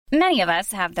Many of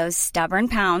us have those stubborn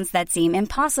pounds that seem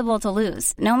impossible to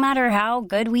lose, no matter how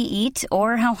good we eat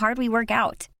or how hard we work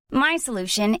out. My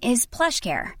solution is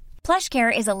PlushCare.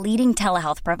 PlushCare is a leading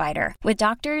telehealth provider with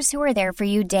doctors who are there for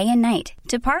you day and night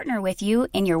to partner with you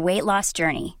in your weight loss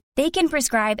journey. They can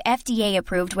prescribe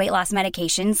FDA-approved weight loss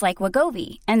medications like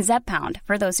Wegovy and Zepbound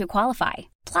for those who qualify.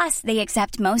 Plus, they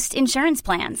accept most insurance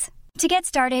plans. To get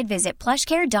started, visit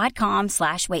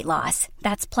plushcare.com/weightloss.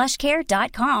 That's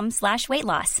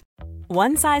plushcare.com/weightloss.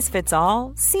 One size fits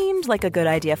all seemed like a good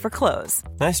idea for clothes.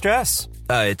 Nice dress.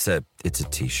 It's a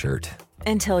t-shirt.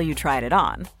 Until you tried it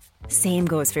on. Same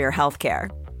goes for your healthcare.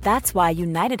 That's why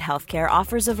United Healthcare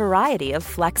offers a variety of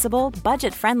flexible,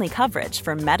 budget-friendly coverage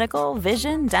for medical,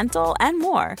 vision, dental, and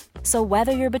more. So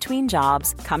whether you're between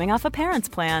jobs, coming off a parent's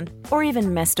plan, or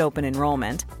even missed open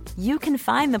enrollment, you can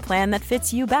find the plan that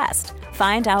fits you best.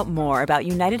 Find out more about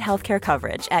United Healthcare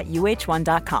coverage at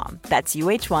uh1.com. That's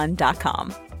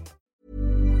uh1.com.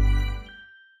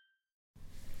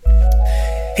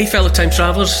 Hey fellow time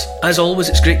travellers, as always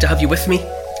it's great to have you with me.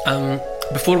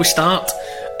 Before we start,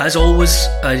 as always,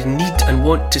 I need and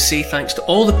want to say thanks to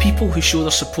all the people who show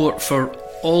their support for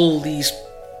all these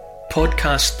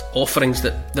podcast offerings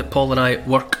that Paul and I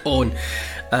work on.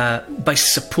 By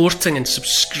supporting and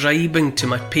subscribing to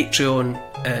my Patreon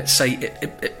site,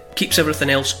 it keeps everything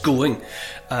else going.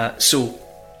 So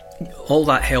all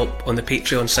that help on the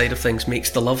Patreon side of things makes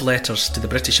the love letters to the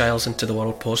British Isles and to the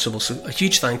world possible. So a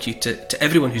huge thank you to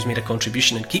everyone who's made a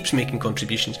contribution and keeps making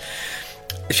contributions.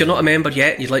 If you're not a member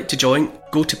yet and you'd like to join,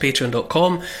 go to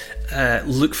patreon.com,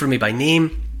 look for me by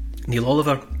name, Neil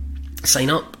Oliver, sign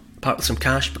up, part with some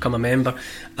cash, become a member,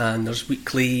 and there's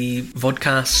weekly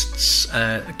vodcasts,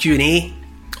 Q&A,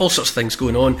 all sorts of things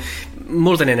going on.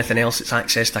 More than anything else, it's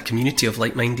access to a community of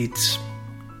like-minded,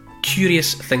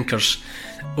 curious thinkers.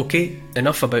 Okay,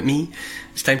 enough about me.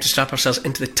 It's time to strap ourselves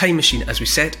into the time machine as we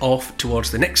set off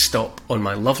towards the next stop on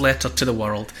my love letter to the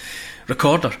world.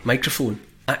 Recorder, microphone,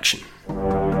 action.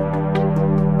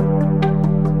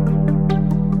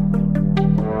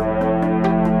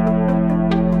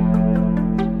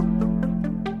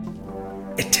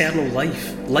 Eternal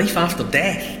life after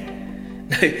death.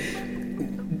 Now,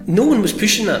 no one was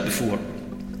pushing that before,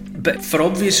 but for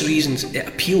obvious reasons it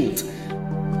appealed.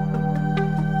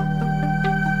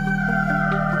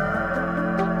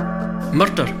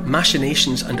 Murder,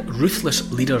 machinations and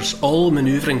ruthless leaders all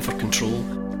manoeuvring for control.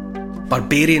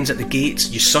 Barbarians at the gates,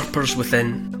 usurpers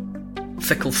within.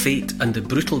 Fickle fate and the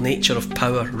brutal nature of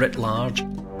power writ large.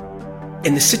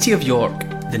 In the city of York,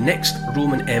 the next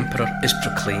Roman emperor is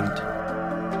proclaimed.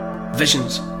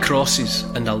 Visions, crosses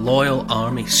and a loyal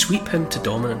army sweep him to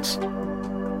dominance.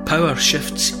 Power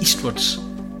shifts eastwards,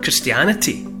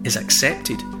 Christianity is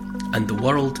accepted, and the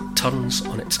world turns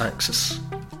on its axis.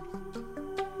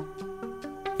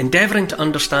 Endeavouring to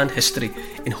understand history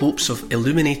in hopes of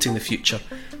illuminating the future,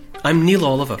 I'm Neil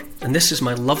Oliver, and this is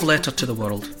my love letter to the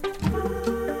world.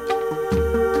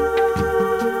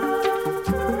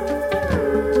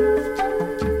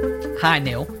 Hi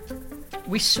Neil.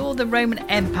 We saw the Roman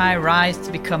Empire rise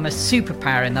to become a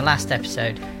superpower in the last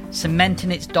episode,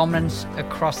 cementing its dominance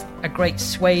across a great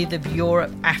swathe of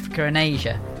Europe, Africa and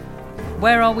Asia.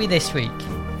 Where are we this week?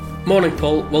 Morning,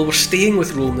 Paul. Well, we're staying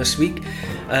with Rome this week,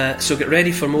 so get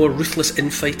ready for more ruthless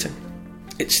infighting.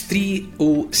 It's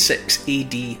 306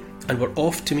 AD, and we're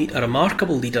off to meet a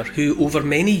remarkable leader who over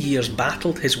many years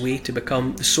battled his way to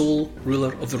become the sole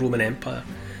ruler of the Roman Empire.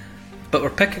 But we're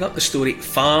picking up the story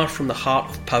far from the heart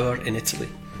of power in Italy.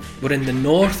 We're in the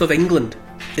north of England,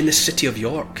 in the city of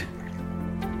York.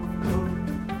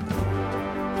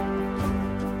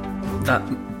 That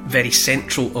very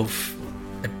central of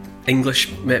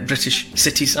British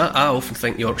cities. I often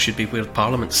think York should be where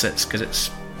Parliament sits, because it's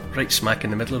right smack in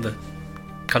the middle of the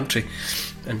country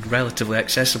and relatively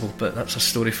accessible, but that's a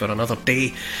story for another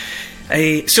day.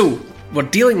 So, we're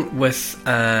dealing with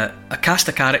a cast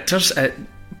of characters.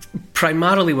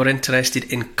 Primarily we're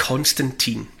interested in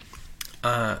Constantine,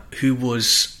 who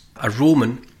was a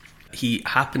Roman. He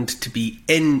happened to be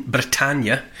in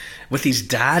Britannia with his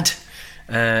dad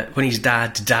when his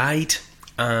dad died,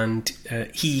 and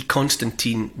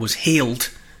Constantine was hailed.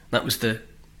 That was the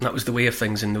way of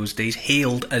things in those days.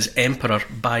 Hailed as emperor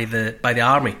by the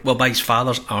army, well, by his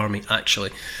father's army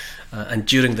actually, and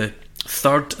during the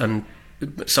 3rd and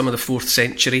some of the 4th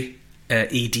century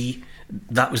AD.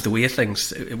 That was the way of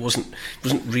things. It wasn't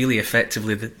really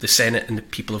effectively the Senate and the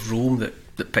people of Rome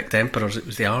that picked emperors. It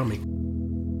was the army.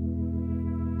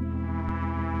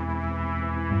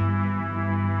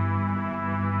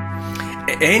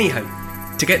 Anyhow,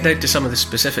 to get down to some of the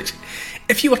specifics,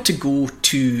 if you were to go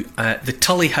to the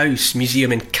Tully House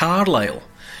Museum in Carlisle,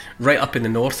 right up in the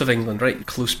north of England, right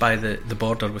close by the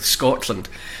border with Scotland.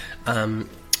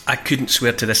 I couldn't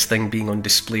swear to this thing being on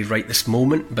display right this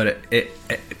moment, but it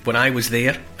when I was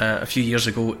there a few years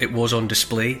ago, it was on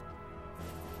display.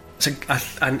 It's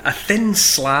a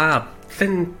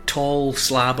thin tall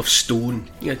slab of stone,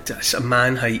 it's a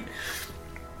man height,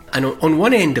 and on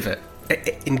one end of it,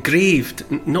 engraved,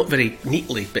 not very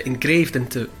neatly, but engraved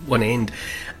into one end,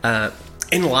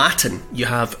 in Latin, you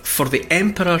have, "For the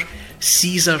Emperor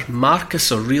Caesar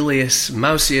Marcus Aurelius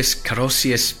Mausius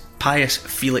Carausius Pius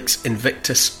Felix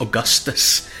Invictus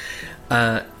Augustus."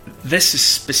 This is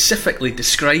specifically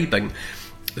describing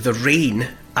the reign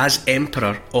as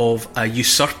emperor of a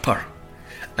usurper.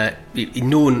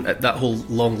 Known, that whole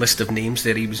long list of names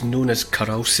there, he was known as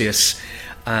Carausius,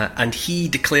 and he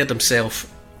declared himself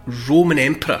Roman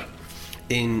Emperor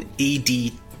in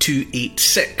AD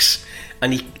 286,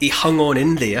 and he hung on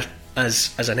in there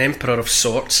as an emperor of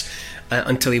sorts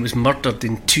until he was murdered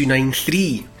in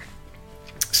 293.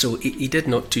 So he did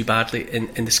not too badly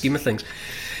in the scheme of things.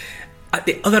 At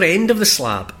the other end of the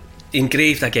slab,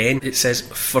 engraved again, it says,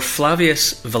 "For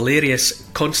Flavius Valerius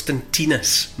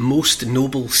Constantinus, most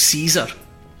noble Caesar."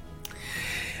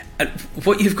 And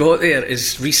what you've got there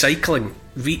is recycling,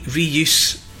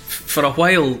 reuse. For a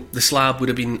while, the slab would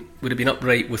have been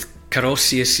upright with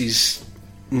Carausius's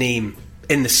name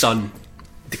in the sun,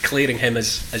 declaring him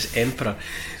as emperor.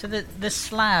 So the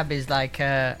slab is like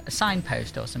a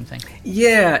signpost or something.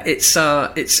 Yeah, it's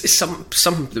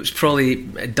something that was probably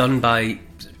done by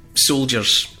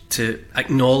soldiers to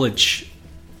acknowledge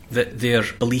that their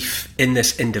belief in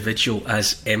this individual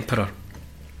as emperor.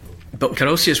 But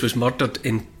Carausius was murdered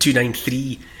in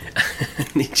 293,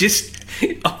 and he just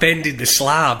upended the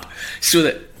slab so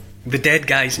that the dead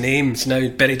guy's name's now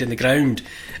buried in the ground,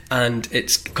 and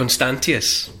it's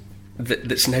Constantius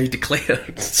that's now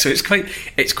declared. So it's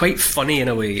quite funny in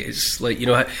a way. It's like,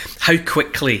 how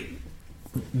quickly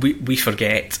we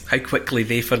forget, how quickly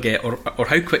they forget, or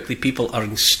how quickly people are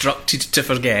instructed to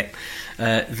forget.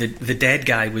 The dead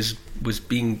guy was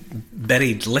being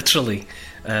buried literally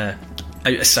out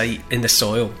of sight in the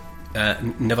soil,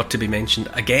 never to be mentioned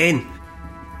again.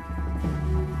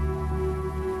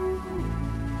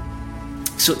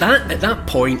 So at that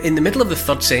point, in the middle of the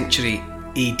 3rd century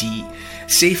AD,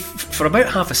 say for about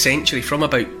half a century, from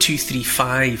about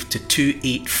 235 to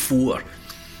 284,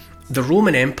 the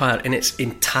Roman Empire in its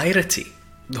entirety,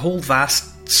 the whole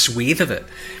vast swathe of it,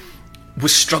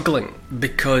 was struggling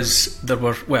because there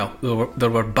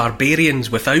were barbarians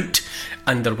without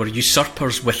and there were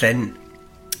usurpers within.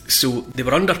 So they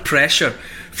were under pressure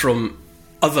from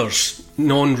others,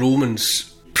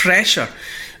 non-Romans, pressure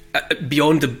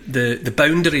beyond the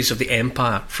boundaries of the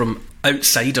empire from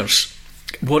outsiders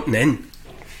wanting in.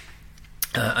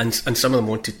 And some of them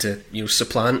wanted to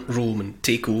supplant Rome and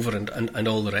take over and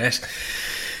all the rest.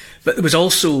 But there was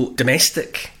also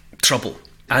domestic trouble,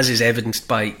 as is evidenced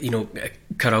by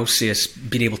Carausius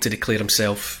being able to declare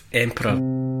himself emperor.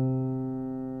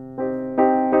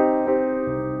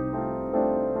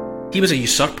 He was a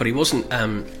usurper. He wasn't.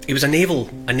 He was a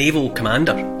naval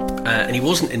commander, and he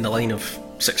wasn't in the line of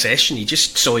succession. He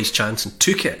just saw his chance and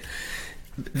took it.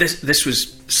 This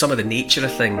was some of the nature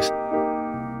of things.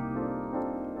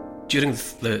 During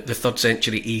the 3rd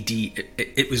century AD,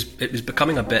 it was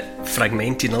becoming a bit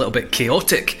fragmented and a little bit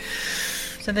chaotic.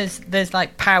 So there's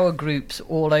like power groups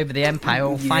all over the empire,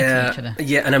 all fighting each other.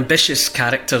 Yeah, and ambitious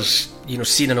characters,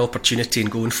 seeing an opportunity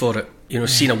and going for it.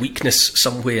 Seeing a weakness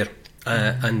somewhere,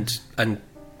 and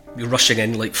rushing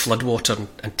in like floodwater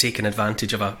and taking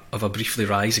advantage of a briefly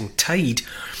rising tide.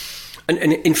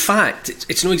 And in fact,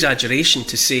 it's no exaggeration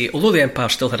to say, although the empire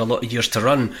still had a lot of years to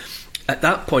run, at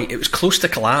that point it was close to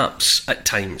collapse at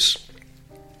times.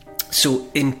 So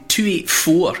in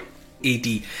 284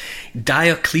 AD,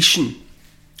 Diocletian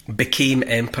became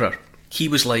emperor. He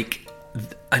was like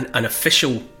an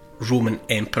official Roman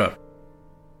emperor,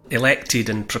 elected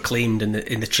and proclaimed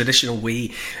in the traditional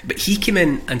way. But he came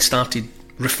in and started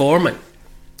reforming.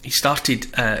 He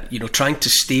started, trying to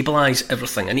stabilise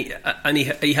everything, and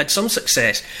he had some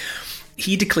success.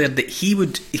 He declared that he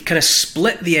kind of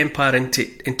split the empire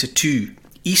into two,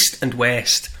 east and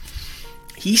west.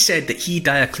 He said that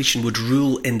Diocletian, would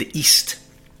rule in the east,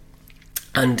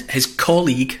 and his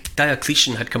colleague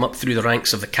Diocletian had come up through the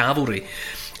ranks of the cavalry,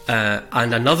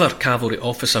 and another cavalry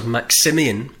officer,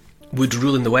 Maximian, would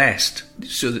rule in the west.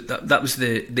 So that was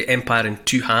the empire in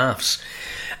two halves.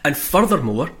 And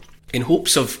furthermore, in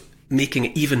hopes of making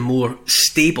it even more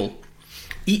stable,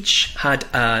 each had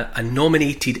a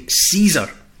nominated Caesar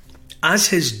as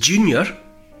his junior,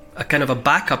 a kind of a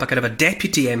backup, a kind of a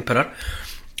deputy emperor,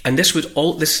 And this would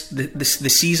the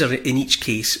Caesar in each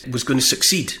case was going to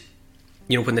succeed.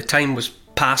 When the time was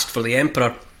past for the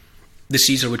emperor, the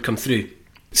Caesar would come through.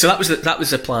 So that was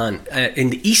the plan. In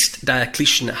the east,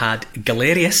 Diocletian had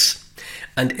Galerius,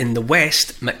 and in the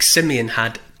west, Maximian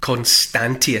had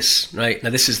Constantius. Right, now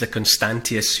this is the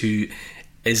Constantius who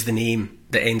is the name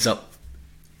that ends up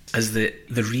as the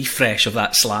refresh of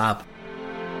that slab.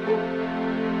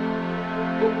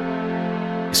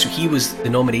 So he was the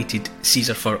nominated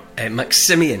Caesar for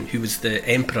Maximian, who was the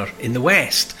emperor in the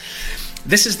west.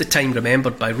 This is the time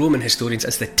remembered by Roman historians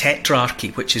as the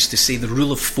Tetrarchy, which is to say the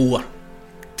rule of four.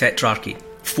 Tetrarchy,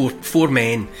 four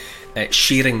men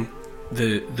sharing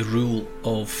the rule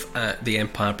of the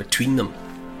empire between them.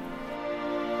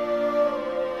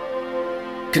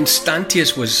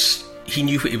 Constantius he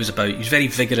knew what he was about. He was very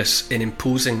vigorous in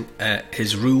imposing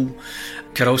his rule.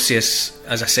 Carausius,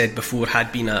 as I said before,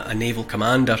 had been a naval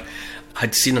commander,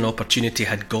 had seen an opportunity,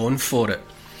 had gone for it.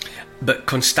 But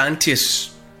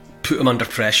Constantius put him under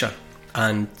pressure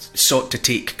and sought to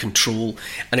take control.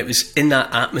 And it was in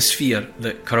that atmosphere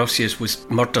that Carausius was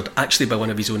murdered, actually by one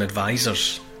of his own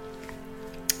advisors.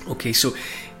 Okay, so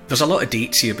there's a lot of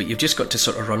dates here, but you've just got to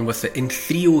sort of run with it. In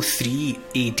 303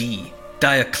 AD,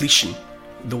 Diocletian,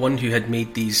 the one who had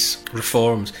made these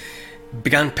reforms,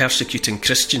 began persecuting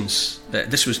Christians.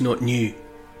 This was not new.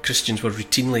 Christians were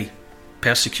routinely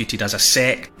persecuted as a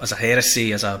sect, as a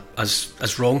heresy, as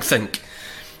wrongthink.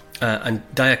 And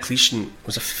Diocletian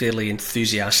was a fairly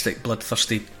enthusiastic,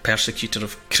 bloodthirsty persecutor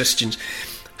of Christians.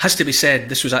 Has to be said,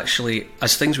 this was actually,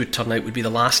 as things would turn out, would be the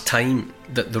last time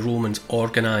that the Romans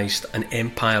organised an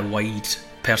empire-wide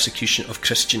persecution of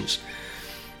Christians.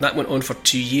 That went on for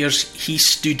 2 years. He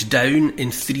stood down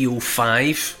in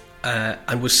 305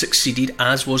 and was succeeded,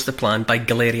 as was the plan, by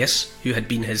Galerius, who had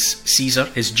been his Caesar,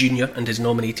 his junior and his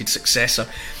nominated successor.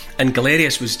 And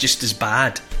Galerius was just as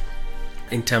bad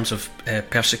in terms of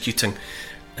persecuting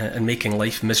and making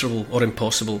life miserable or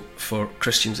impossible for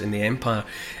Christians in the empire.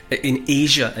 In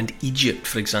Asia and Egypt,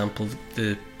 for example,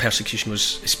 the persecution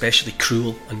was especially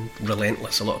cruel and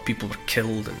relentless. A lot of people were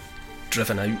killed and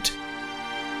driven out.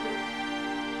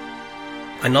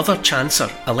 Another chancellor,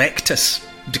 Electus,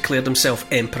 declared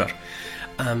himself emperor.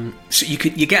 So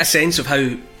you get a sense of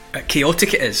how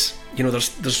chaotic it is.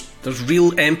 There's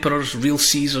real emperors, real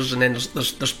Caesars, and then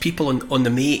there's people on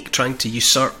the make trying to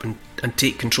usurp and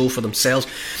take control for themselves.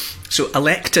 So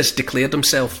Electus declared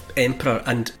himself emperor,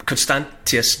 and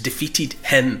Constantius defeated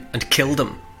him and killed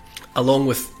him, along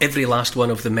with every last one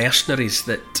of the mercenaries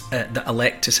that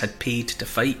Electus had paid to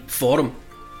fight for him.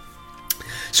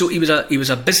 So he was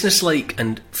a businesslike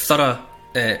and thorough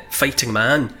fighting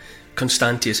man,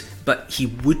 Constantius, but he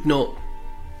would not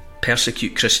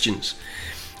persecute Christians.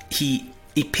 He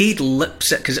paid lip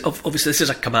service, because obviously this is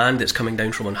a command that's coming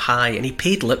down from on high, and he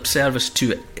paid lip service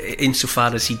to it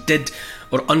insofar as he did,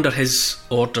 or under his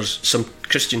orders, some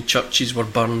Christian churches were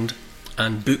burned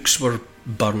and books were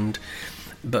burned.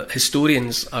 But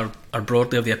historians are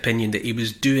broadly of the opinion that he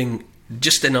was doing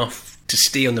just enough to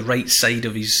stay on the right side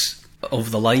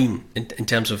of the line in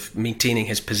terms of maintaining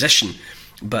his position,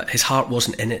 but his heart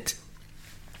wasn't in it.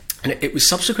 And it was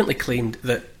subsequently claimed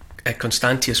that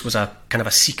Constantius was a kind of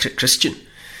a secret Christian,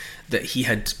 that he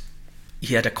had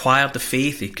acquired the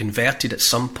faith, he converted at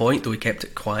some point, though he kept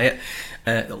it quiet.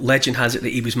 Legend has it that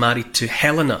he was married to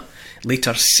Helena,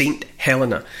 later Saint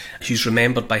Helena, who's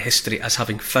remembered by history as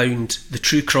having found the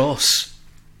true cross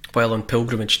while on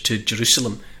pilgrimage to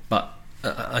Jerusalem. But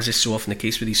as is so often the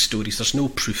case with these stories, there's no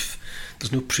proof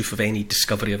of any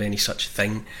discovery of any such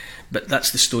thing. But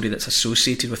that's the story that's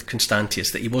associated with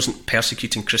Constantius, that he wasn't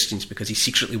persecuting Christians because he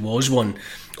secretly was one,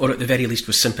 or at the very least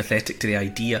was sympathetic to the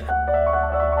idea.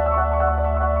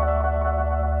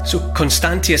 So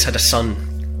Constantius had a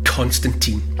son,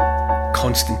 Constantine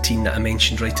that I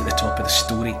mentioned right at the top of the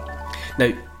story.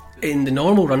 Now, in the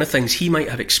normal run of things, he might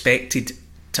have expected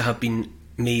to have been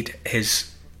made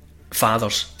his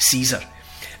father's Caesar,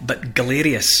 but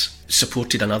Galerius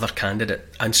supported another candidate,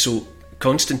 and so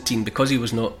Constantine, because he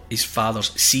was not his father's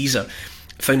Caesar,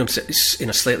 found himself in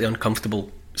a slightly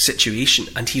uncomfortable situation,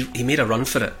 and he made a run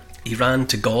for it. He ran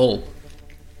to Gaul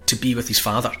to be with his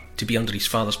father, to be under his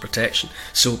father's protection.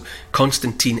 So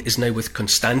Constantine is now with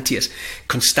Constantius.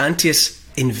 Constantius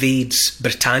invades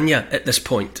Britannia at this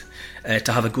point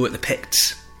to have a go at the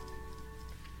Picts.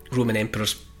 Roman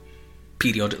emperors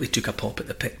periodically took a pop at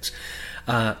the Picts.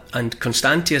 And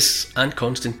Constantius and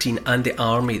Constantine and the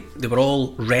army, they were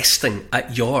all resting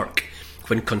at York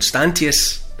when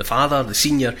Constantius, the father, the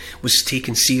senior, was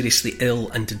taken seriously ill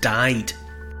and died.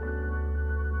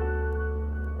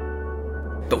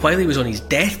 But while he was on his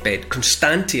deathbed,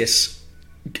 Constantius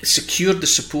secured the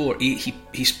support.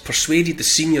 He's persuaded the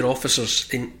senior officers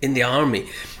in the army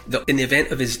that in the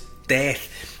event of his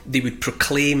death, they would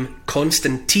proclaim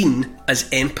Constantine as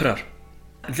emperor.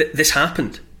 This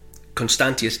happened.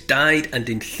 Constantius died, and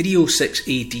in 306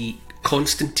 AD,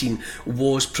 Constantine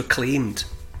was proclaimed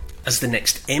as the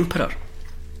next emperor.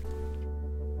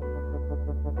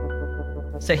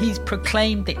 So he's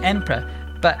proclaimed the emperor,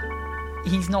 but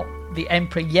he's not the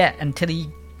emperor yet until he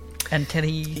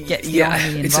gets the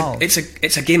army involved.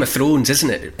 It's a Game of Thrones, isn't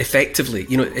it? Effectively,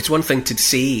 it's one thing to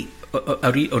say,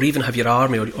 or even have your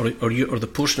army or the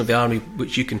portion of the army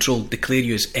which you control declare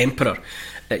you as emperor,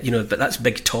 but that's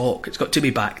big talk. It's got to be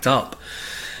backed up.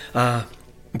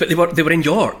 But they were in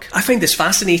York. I find this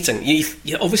fascinating.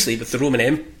 Obviously, with the Roman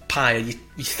Empire,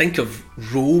 you think of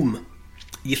Rome,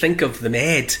 you think of the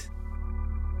Med,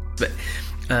 but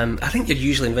I think you're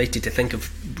usually invited to think of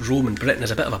Rome and Britain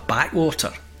as a bit of a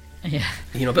backwater. Yeah,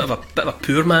 a bit of a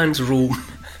poor man's Rome,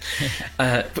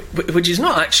 which is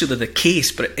not actually the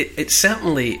case, but it's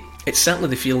certainly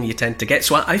the feeling you tend to get.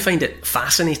 So I find it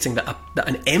fascinating that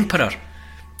an emperor,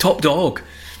 top dog,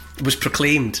 was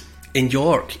proclaimed in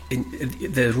York.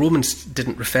 The Romans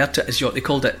didn't refer to it as York; they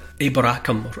called it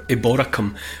Eboracum or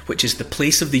Eboracum, which is the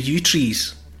place of the yew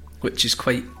trees, which is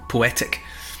quite poetic.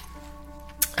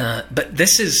 But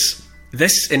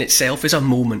this in itself is a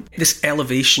moment. This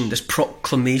elevation, this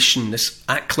proclamation, this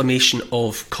acclamation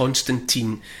of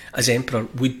Constantine as emperor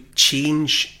would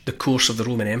change the course of the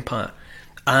Roman Empire,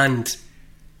 and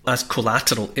as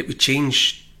collateral, it would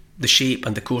change the shape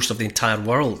and the course of the entire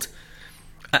world.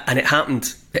 And it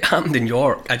happened in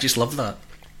York. I just love that.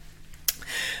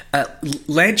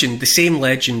 Legend, the same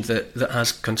legend that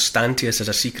has Constantius as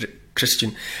a secret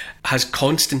Christian, has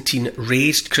Constantine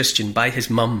raised Christian by his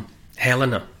mum,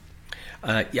 Helena.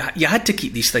 You had to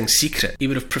keep these things secret. He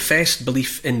would have professed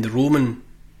belief in the Roman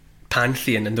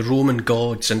pantheon and the Roman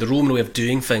gods and the Roman way of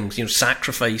doing things,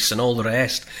 sacrifice and all the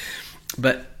rest.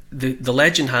 But the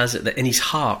legend has it that in his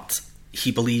heart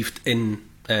he believed in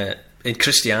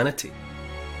Christianity.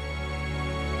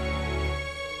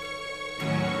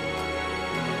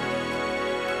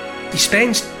 He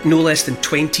spends no less than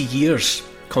 20 years,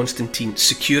 Constantine,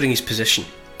 securing his position,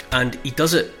 and he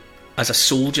does it as a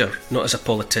soldier, not as a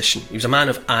politician. He was a man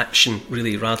of action,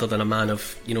 really, rather than a man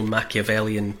of,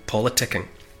 Machiavellian politicking.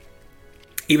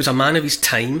 He was a man of his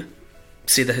time,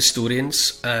 say the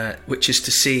historians, which is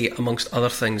to say, amongst other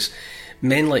things,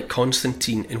 men like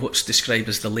Constantine in what's described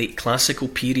as the late classical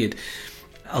period,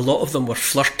 a lot of them were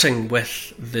flirting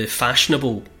with the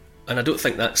fashionable, and I don't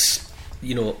think that's,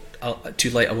 too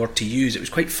light a word to use. It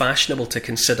was quite fashionable to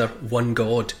consider one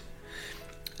God.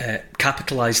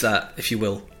 Capitalise that, if you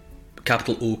will.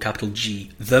 Capital O, capital G.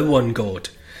 The one God.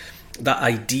 That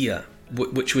idea,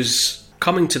 which was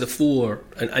coming to the fore,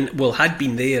 and had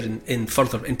been there in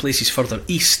places further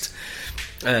east.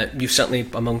 You've certainly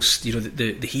amongst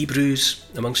the Hebrews,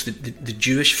 amongst the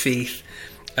Jewish faith,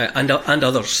 and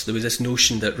others. There was this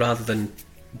notion that rather than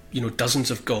dozens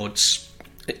of gods,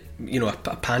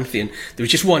 a pantheon, there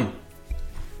was just one.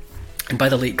 And by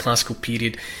the late classical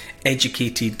period,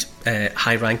 educated,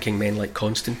 high-ranking men like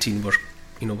Constantine were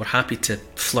happy to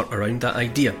flirt around that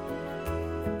idea.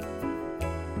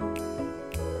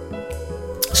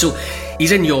 So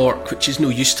he's in York, which is no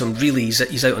use to him really.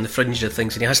 He's out on the fringe of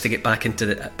things, and he has to get back to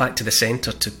the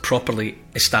centre to properly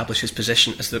establish his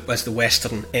position as the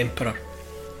Western Emperor.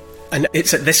 And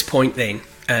it's at this point then,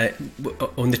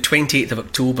 on the 28th of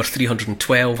October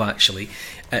 312 actually,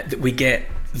 that we get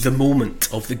the moment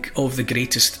of the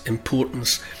greatest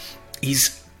importance.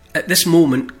 At this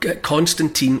moment,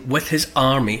 Constantine with his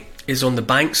army is on the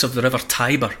banks of the river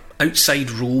Tiber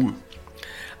outside Rome,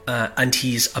 and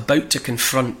he's about to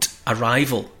confront the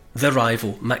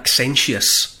rival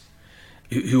Maxentius,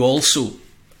 who also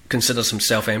considers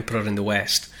himself emperor in the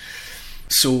West.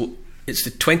 So it's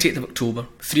the 28th of October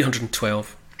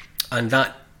 312, and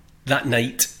that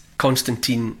night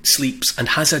Constantine sleeps and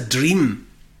has a dream.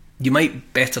 You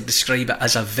might better describe it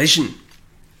as a vision.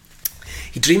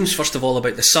 He dreams first of all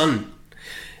about the sun,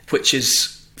 which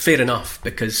is fair enough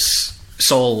because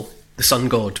Sol, the sun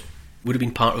god, would have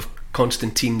been part of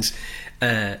Constantine's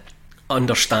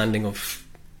understanding of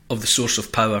the source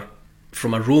of power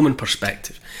from a Roman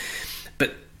perspective.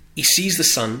 But he sees the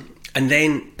sun, and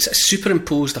then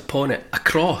superimposed upon it a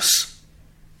cross,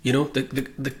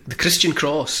 the Christian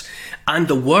cross, and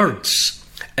the words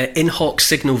in hoc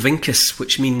signo vinces,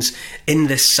 which means in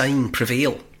this sign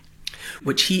prevail,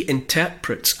 which he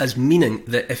interprets as meaning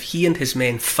that if he and his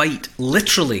men fight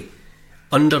literally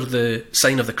under the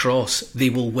sign of the cross, they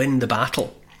will win the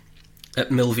battle at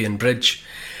Milvian Bridge.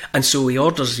 And so he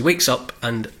wakes up,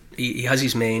 and He has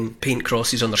his men paint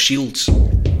crosses on their shields.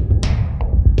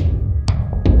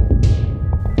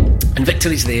 And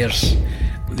victory's theirs.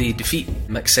 They defeat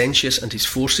Maxentius and his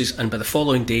forces, and by the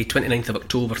following day, 29th of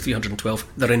October 312,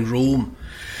 they're in Rome.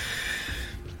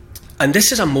 And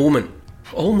this is a moment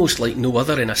almost like no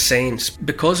other in a sense.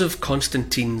 Because of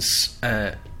Constantine's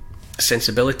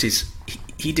sensibilities,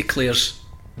 he declares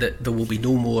that there will be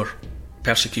no more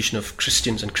persecution of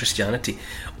Christians and Christianity.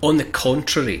 On the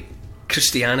contrary,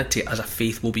 Christianity as a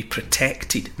faith will be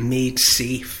protected, made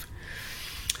safe.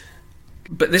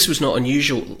 But this was not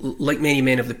unusual. Like many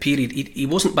men of the period, he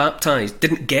wasn't baptised,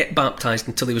 didn't get baptised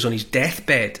until he was on his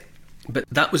deathbed. But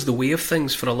that was the way of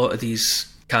things for a lot of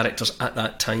these characters at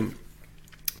that time.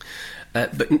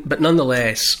 But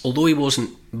nonetheless, although he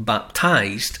wasn't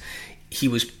baptised, he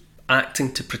was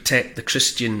acting to protect the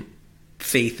Christian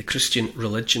faith, the Christian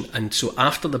religion. And so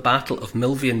after the Battle of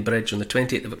Milvian Bridge on the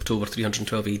 28th of October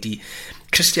 312 AD,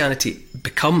 Christianity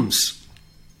becomes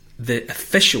the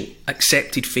official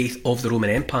accepted faith of the Roman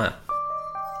Empire.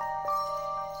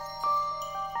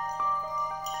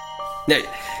 Now,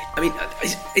 I mean,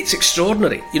 it's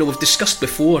extraordinary. You know, we've discussed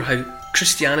before how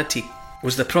Christianity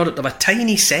was the product of a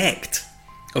tiny sect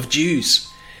of Jews,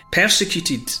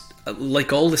 persecuted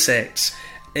like all the sects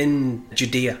in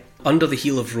Judea, under the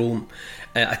heel of Rome,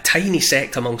 a tiny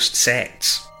sect amongst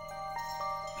sects.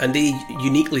 And they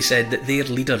uniquely said that their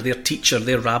leader, their teacher,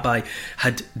 their rabbi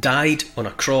had died on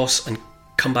a cross and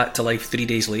come back to life 3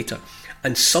 days later.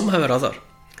 And somehow or other,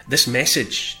 this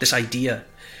message, this idea,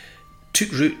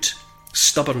 took root,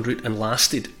 stubborn root, and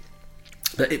lasted.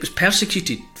 But it was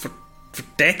persecuted for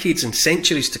decades and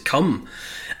centuries to come.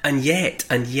 And yet,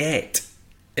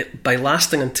 by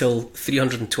lasting until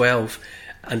 312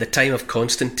 and the time of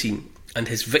Constantine and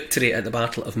his victory at the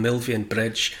Battle of Milvian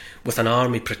Bridge with an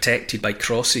army protected by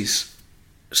crosses,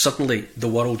 suddenly the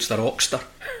world's their Oxter.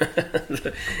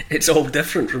 It's all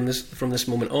different from this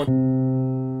moment on.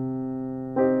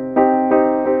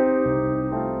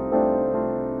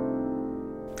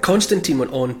 Constantine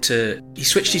went on he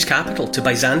switched his capital to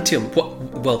Byzantium. What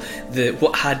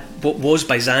was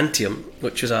Byzantium,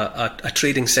 which was a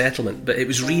trading settlement, but it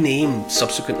was renamed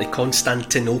subsequently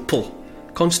Constantinople,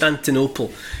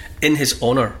 in his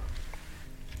honour.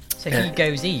 So he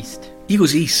goes east. He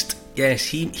goes east. Yes,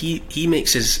 he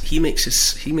makes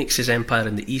his empire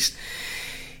in the east.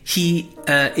 He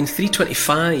in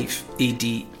 325 AD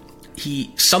he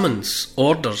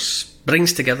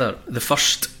brings together the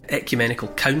first ecumenical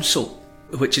council,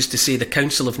 which is to say the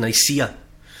Council of Nicaea.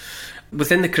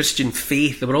 Within the Christian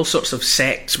faith, there were all sorts of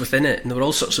sects within it, and there were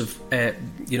all sorts of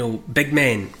big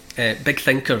men, big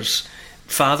thinkers,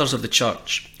 fathers of the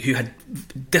church, who had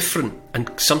different and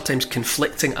sometimes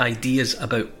conflicting ideas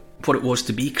about what it was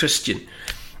to be Christian.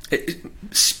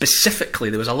 Specifically,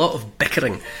 there was a lot of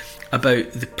bickering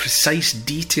about the precise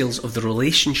details of the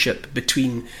relationship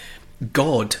between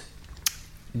God,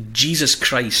 Jesus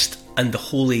Christ, and the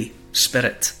Holy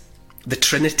Spirit, the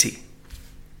Trinity.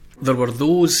 There were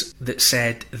those that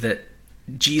said that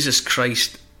Jesus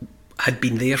Christ had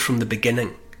been there from the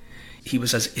beginning. He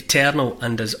was as eternal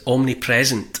and as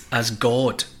omnipresent as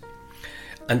God,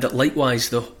 and that likewise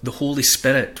the Holy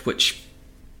Spirit, which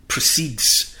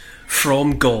proceeds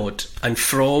from God and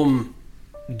from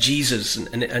Jesus,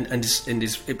 and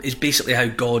is basically how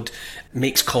God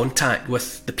makes contact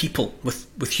with the people,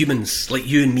 with humans like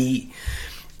you and me.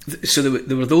 So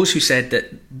there were those who said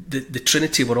that the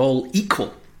Trinity were all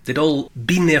equal. They'd all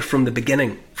been there from the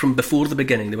beginning, from before the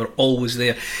beginning. They were always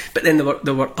there. But then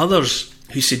there were others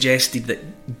who suggested that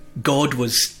God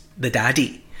was the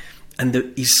daddy, and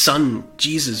that his son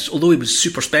Jesus, although he was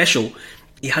super special,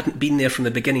 he hadn't been there from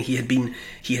the beginning.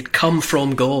 He had come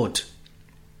from God,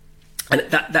 and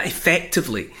that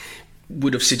effectively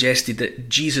would have suggested that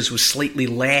Jesus was slightly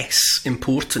less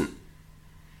important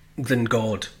than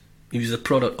God. He was a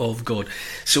product of God.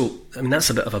 So, I mean, that's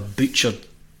a bit of a butchered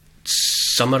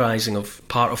summarising of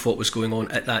part of what was going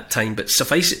on at that time. But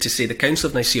suffice it to say, the Council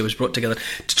of Nicaea was brought together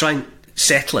to try and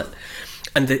settle it.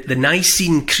 And the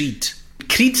Nicene Creed.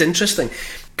 Creed's interesting.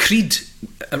 Creed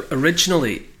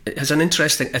originally has an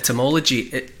interesting etymology.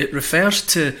 It refers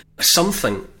to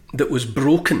something that was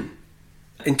broken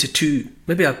into two.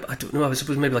 Maybe I don't know. I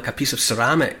suppose maybe like a piece of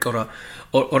ceramic or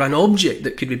an object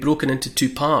that could be broken into two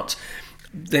parts.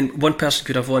 Then one person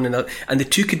could have one and the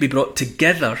two could be brought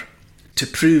together to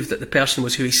prove that the person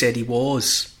was who he said he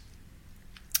was.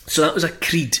 So that was a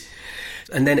creed.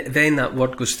 And then that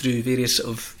word goes through various sort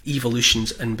of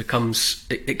evolutions and it comes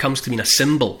to mean a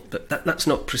symbol. But that's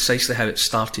not precisely how it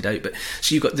started out. But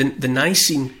so you've got the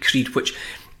Nicene Creed, which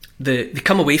they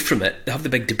come away from it. They have the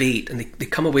big debate, and they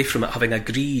come away from it having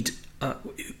agreed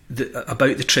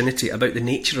about the Trinity, about the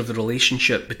nature of the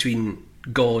relationship between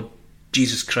God,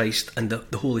 Jesus Christ, and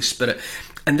the Holy Spirit.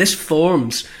 And this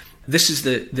is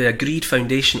the agreed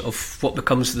foundation of what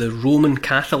becomes the Roman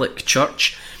Catholic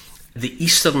Church, the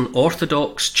Eastern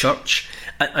Orthodox Church,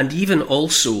 and even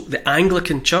also the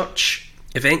Anglican Church,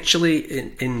 eventually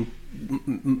in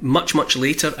much, much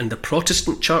later, and the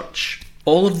Protestant Church.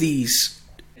 All of these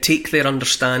take their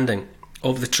understanding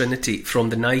of the Trinity from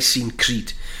the Nicene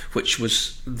Creed, which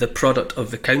was the product of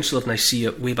the Council of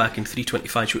Nicaea way back in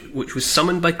 325, which was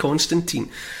summoned by Constantine.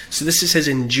 So this is his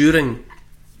enduring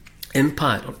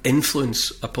impact or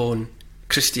influence upon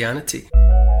Christianity.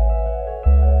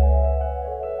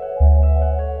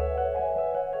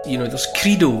 There's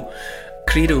credo.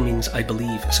 Credo means I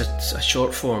believe. It's a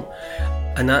short form,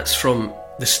 and that's from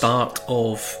the start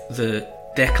of the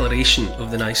declaration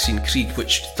of the Nicene Creed,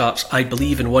 which starts, I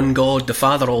believe in one God, the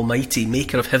Father Almighty,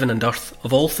 maker of heaven and earth,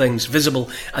 of all things visible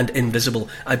and invisible.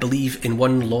 I believe in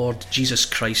one Lord Jesus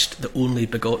Christ, the only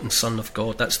begotten Son of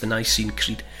God. That's the Nicene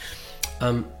Creed.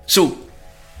 So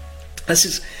this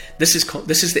is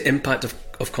the impact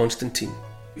of Constantine,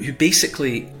 who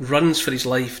basically runs for his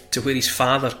life to where his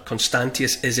father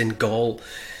Constantius is in Gaul,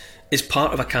 is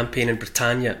part of a campaign in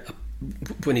Britannia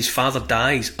when his father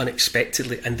dies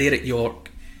unexpectedly, and there at York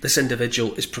this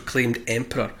individual is proclaimed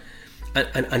emperor,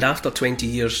 and after 20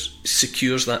 years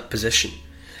secures that position.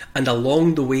 And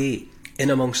along the way, in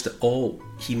amongst it all,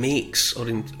 he makes or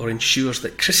ensures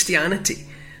that Christianity,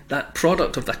 that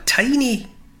product of the tiny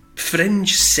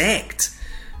fringe sect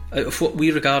out of what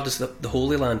we regard as the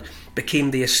Holy Land,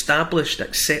 became the established,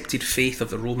 accepted faith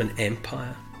of the Roman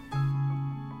Empire.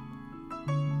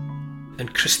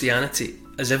 And Christianity,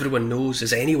 as everyone knows,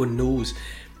 as anyone knows,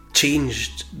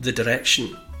 changed the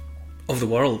direction of the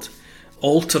world,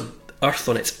 altered Earth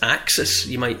on its axis,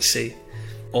 you might say.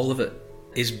 All of it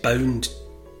is bound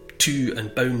to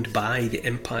and bound by the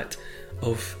impact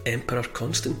of Emperor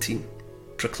Constantine,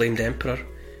 proclaimed emperor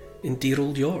in dear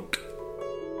old York.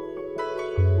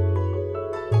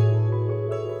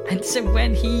 And so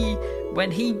when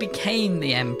he became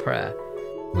the emperor,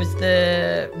 was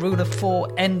the rule of four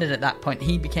ended at that point?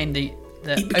 He became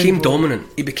dominant.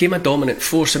 He became a dominant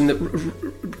force. I mean,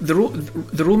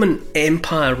 the Roman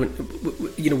Empire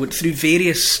went through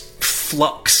various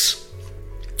flux,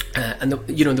 and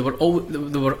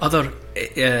there were other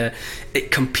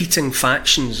competing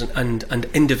factions and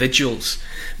individuals.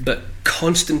 But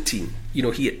Constantine, he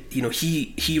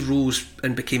rose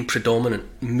and became predominant.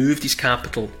 Moved his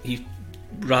capital.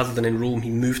 Rather than in Rome, he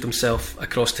moved himself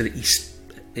across to the east.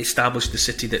 Established the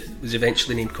city that was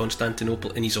eventually named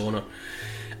Constantinople in his honour,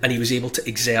 and he was able to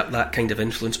exert that kind of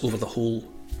influence over the whole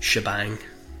shebang.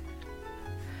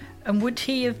 And would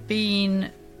he have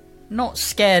been not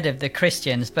scared of the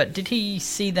Christians, but did he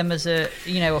see them as a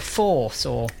force?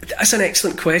 Or that's an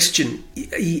excellent question.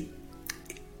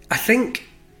 I think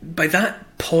by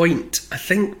that point,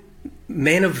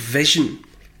 men of vision,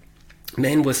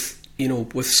 men with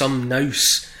some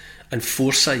nous and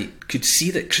foresight, could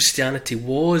see that Christianity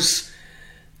was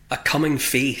a coming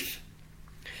faith,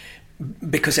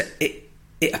 because it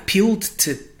appealed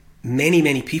to many,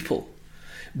 many people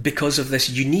because of this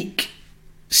unique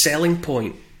selling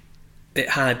point it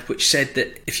had, which said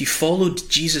that if you followed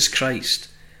Jesus Christ,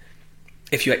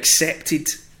 if you accepted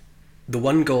the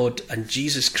one God and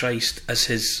Jesus Christ as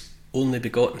his only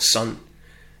begotten Son,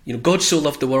 God so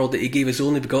loved the world that he gave his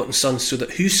only begotten Son, so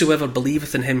that whosoever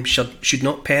believeth in him should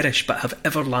not perish but have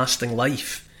everlasting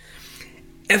life.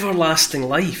 Everlasting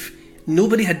life.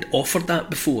 Nobody had offered that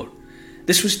before.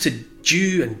 This was to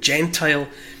Jew and Gentile.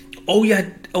 All you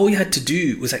had to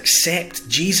do was accept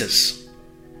Jesus.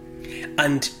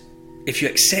 And if you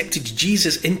accepted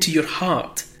Jesus into your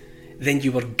heart, then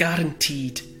you were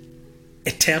guaranteed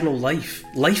eternal life.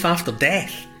 Life after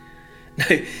death.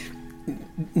 Now,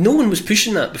 no one was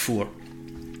pushing that before,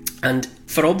 and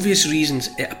for obvious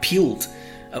reasons it appealed,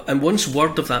 and once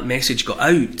word of that message got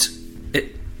out,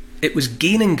 it was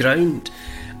gaining ground,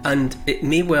 and it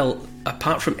may well,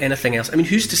 apart from anything else, I mean,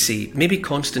 who's to say, maybe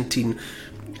Constantine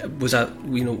was a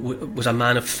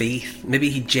man of faith,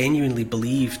 maybe he genuinely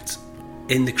believed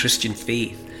in the Christian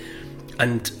faith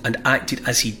and acted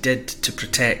as he did to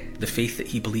protect the faith that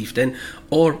he believed in,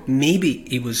 or maybe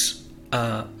he was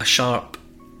a sharp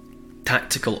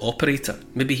tactical operator.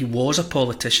 Maybe he was a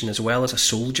politician as well as a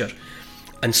soldier,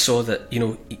 and saw that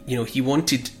he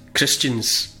wanted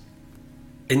Christians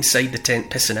inside the tent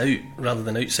pissing out rather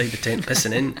than outside the tent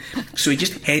pissing in. So he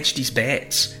just hedged his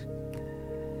bets.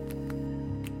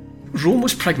 Rome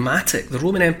was pragmatic. The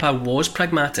Roman Empire was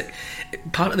pragmatic.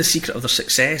 Part of the secret of their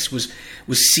success was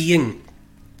seeing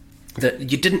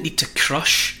that you didn't need to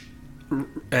crush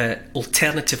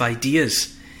alternative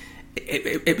ideas.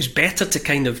 It was better to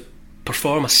kind of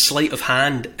perform a sleight of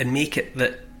hand and make it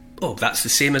that, oh, that's the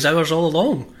same as ours all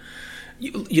along.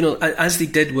 You know, as they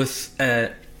did with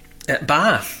at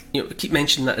Bath. You know, I keep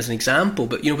mentioning that as an example,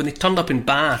 but you know, when they turned up in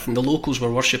Bath and the locals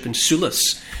were worshipping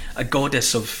Sulis, a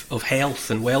goddess of health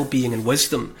and well-being and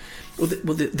wisdom,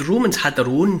 the Romans had their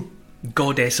own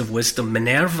goddess of wisdom,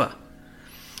 Minerva.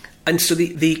 And so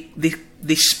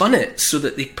they spun it so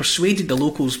that they persuaded the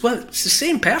locals, well, it's the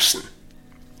same person.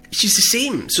 She's the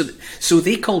same. So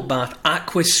they called Bath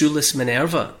Aqua Sulis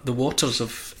Minerva, the waters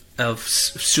of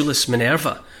Sulis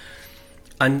Minerva.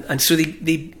 And so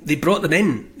they brought them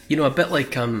in, you know, a bit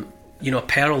like you know, a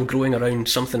pearl growing around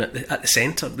something at the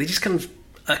centre. They just kind of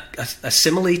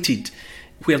assimilated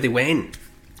where they went.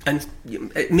 And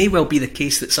it may well be the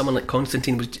case that someone like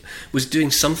Constantine was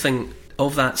doing something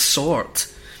of that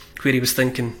sort, where he was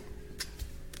thinking,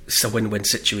 it's a win-win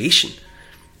situation.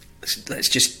 Let's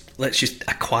just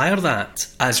acquire that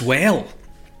as well.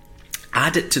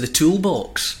 Add it to the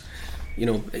toolbox. You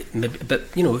know, but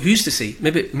you know, who's to say?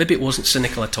 Maybe it wasn't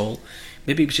cynical at all.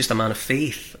 Maybe he was just a man of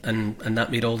faith, and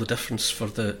that made all the difference for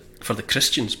the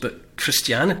Christians. But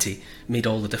Christianity made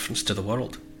all the difference to the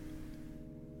world.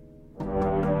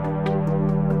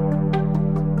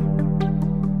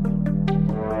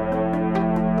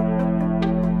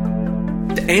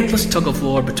 The endless tug of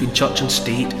war between church and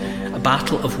state, a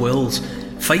battle of wills,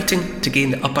 fighting to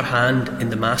gain the upper hand in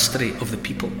the mastery of the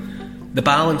people. The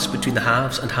balance between the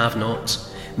haves and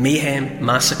have-nots, mayhem,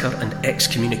 massacre and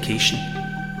excommunication,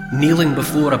 kneeling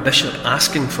before a bishop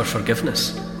asking for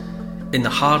forgiveness. In the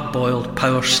hard-boiled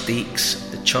power stakes,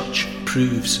 the church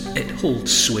proves it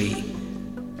holds sway.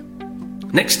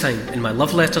 Next time in my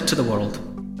love letter to the world.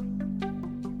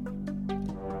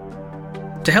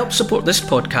 To help support this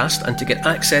podcast and to get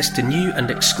access to new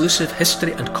and exclusive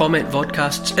history and comment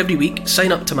vodcasts every week,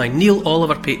 sign up to my Neil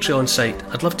Oliver Patreon site.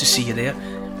 I'd love to see you there.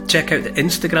 Check out the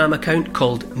Instagram account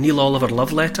called Neil Oliver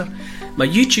Love Letter. My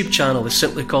YouTube channel is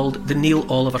simply called The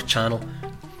Neil Oliver Channel.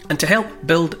 And to help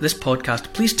build this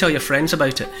podcast, please tell your friends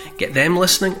about it, get them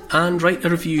listening, and write a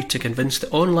review to convince the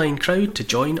online crowd to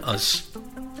join us.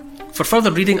 For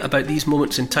further reading about these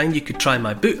moments in time, you could try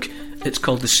my book. It's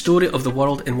called The Story of the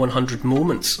World in 100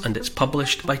 Moments, and it's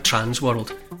published by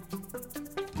Transworld.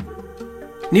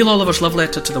 Neil Oliver's Love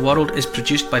Letter to the World is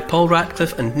produced by Paul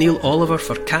Ratcliffe and Neil Oliver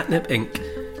for Catnip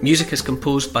Inc. Music is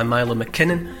composed by Milo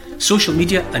McKinnon. Social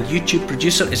media and YouTube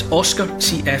producer is Oscar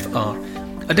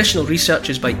CFR. Additional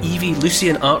research is by Evie,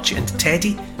 Lucian, Archie and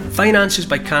Teddy. Finance is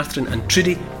by Catherine and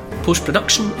Trudy.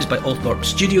 Post-production is by Althorpe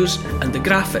Studios, and the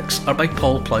graphics are by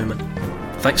Paul Plowman.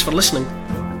 Thanks for listening.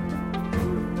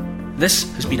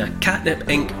 This has been a Catnip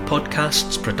Inc.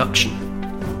 Podcasts production.